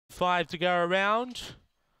5 to go around.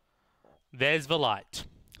 There's the light.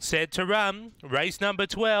 Set to run. Race number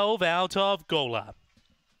 12 out of Gawler.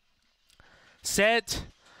 Set.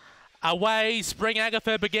 Away, Spring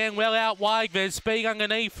Agatha began well out wide. There's speed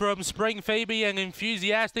underneath from Spring Phoebe and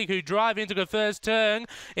Enthusiastic, who drive into the first turn.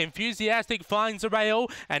 Enthusiastic finds the rail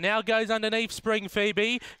and now goes underneath Spring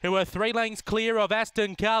Phoebe, who are 3 lengths clear of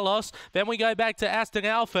Aston Carlos. Then we go back to Aston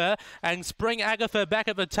Alpha and Spring Agatha back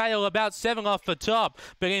at the tail, about 7 off the top.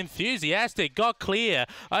 But Enthusiastic got clear,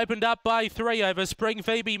 opened up by 3 over Spring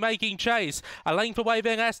Phoebe making chase. A length away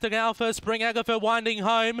then Aston Alpha, Spring Agatha winding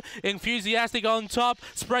home. Enthusiastic on top,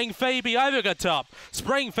 Spring Phoebe over the top.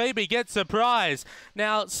 Spring Phoebe gets the prize.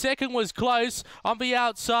 Now, second was close. On the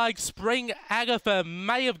outside, Spring Agatha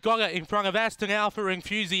may have got it in front of Aston Alpha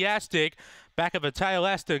Enthusiastic. Back of the tail,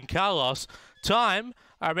 Aston Carlos. Time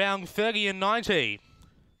around 30 and 90.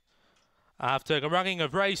 After the running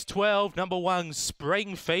of race 12, number 1,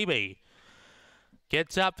 Spring Phoebe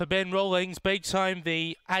gets up for Ben Rawlings, beats home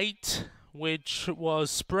the 8, which was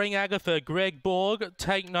Spring Agatha, Greg Borg.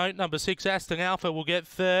 Take note, number 6, Aston Alpha will get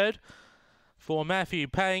 3rd for Matthew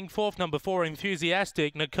Payne. 4th, number 4,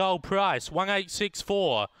 Enthusiastic, Nicole Price,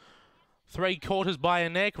 1864. 3/4 by a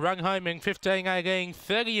neck, run home in 15:18,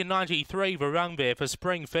 30 and 93 the run there for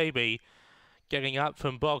Spring Phoebe. Getting up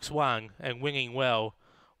from box 1 and winning well.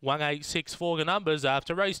 1864 the numbers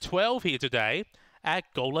after race 12 here today at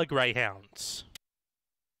Gawler Greyhounds.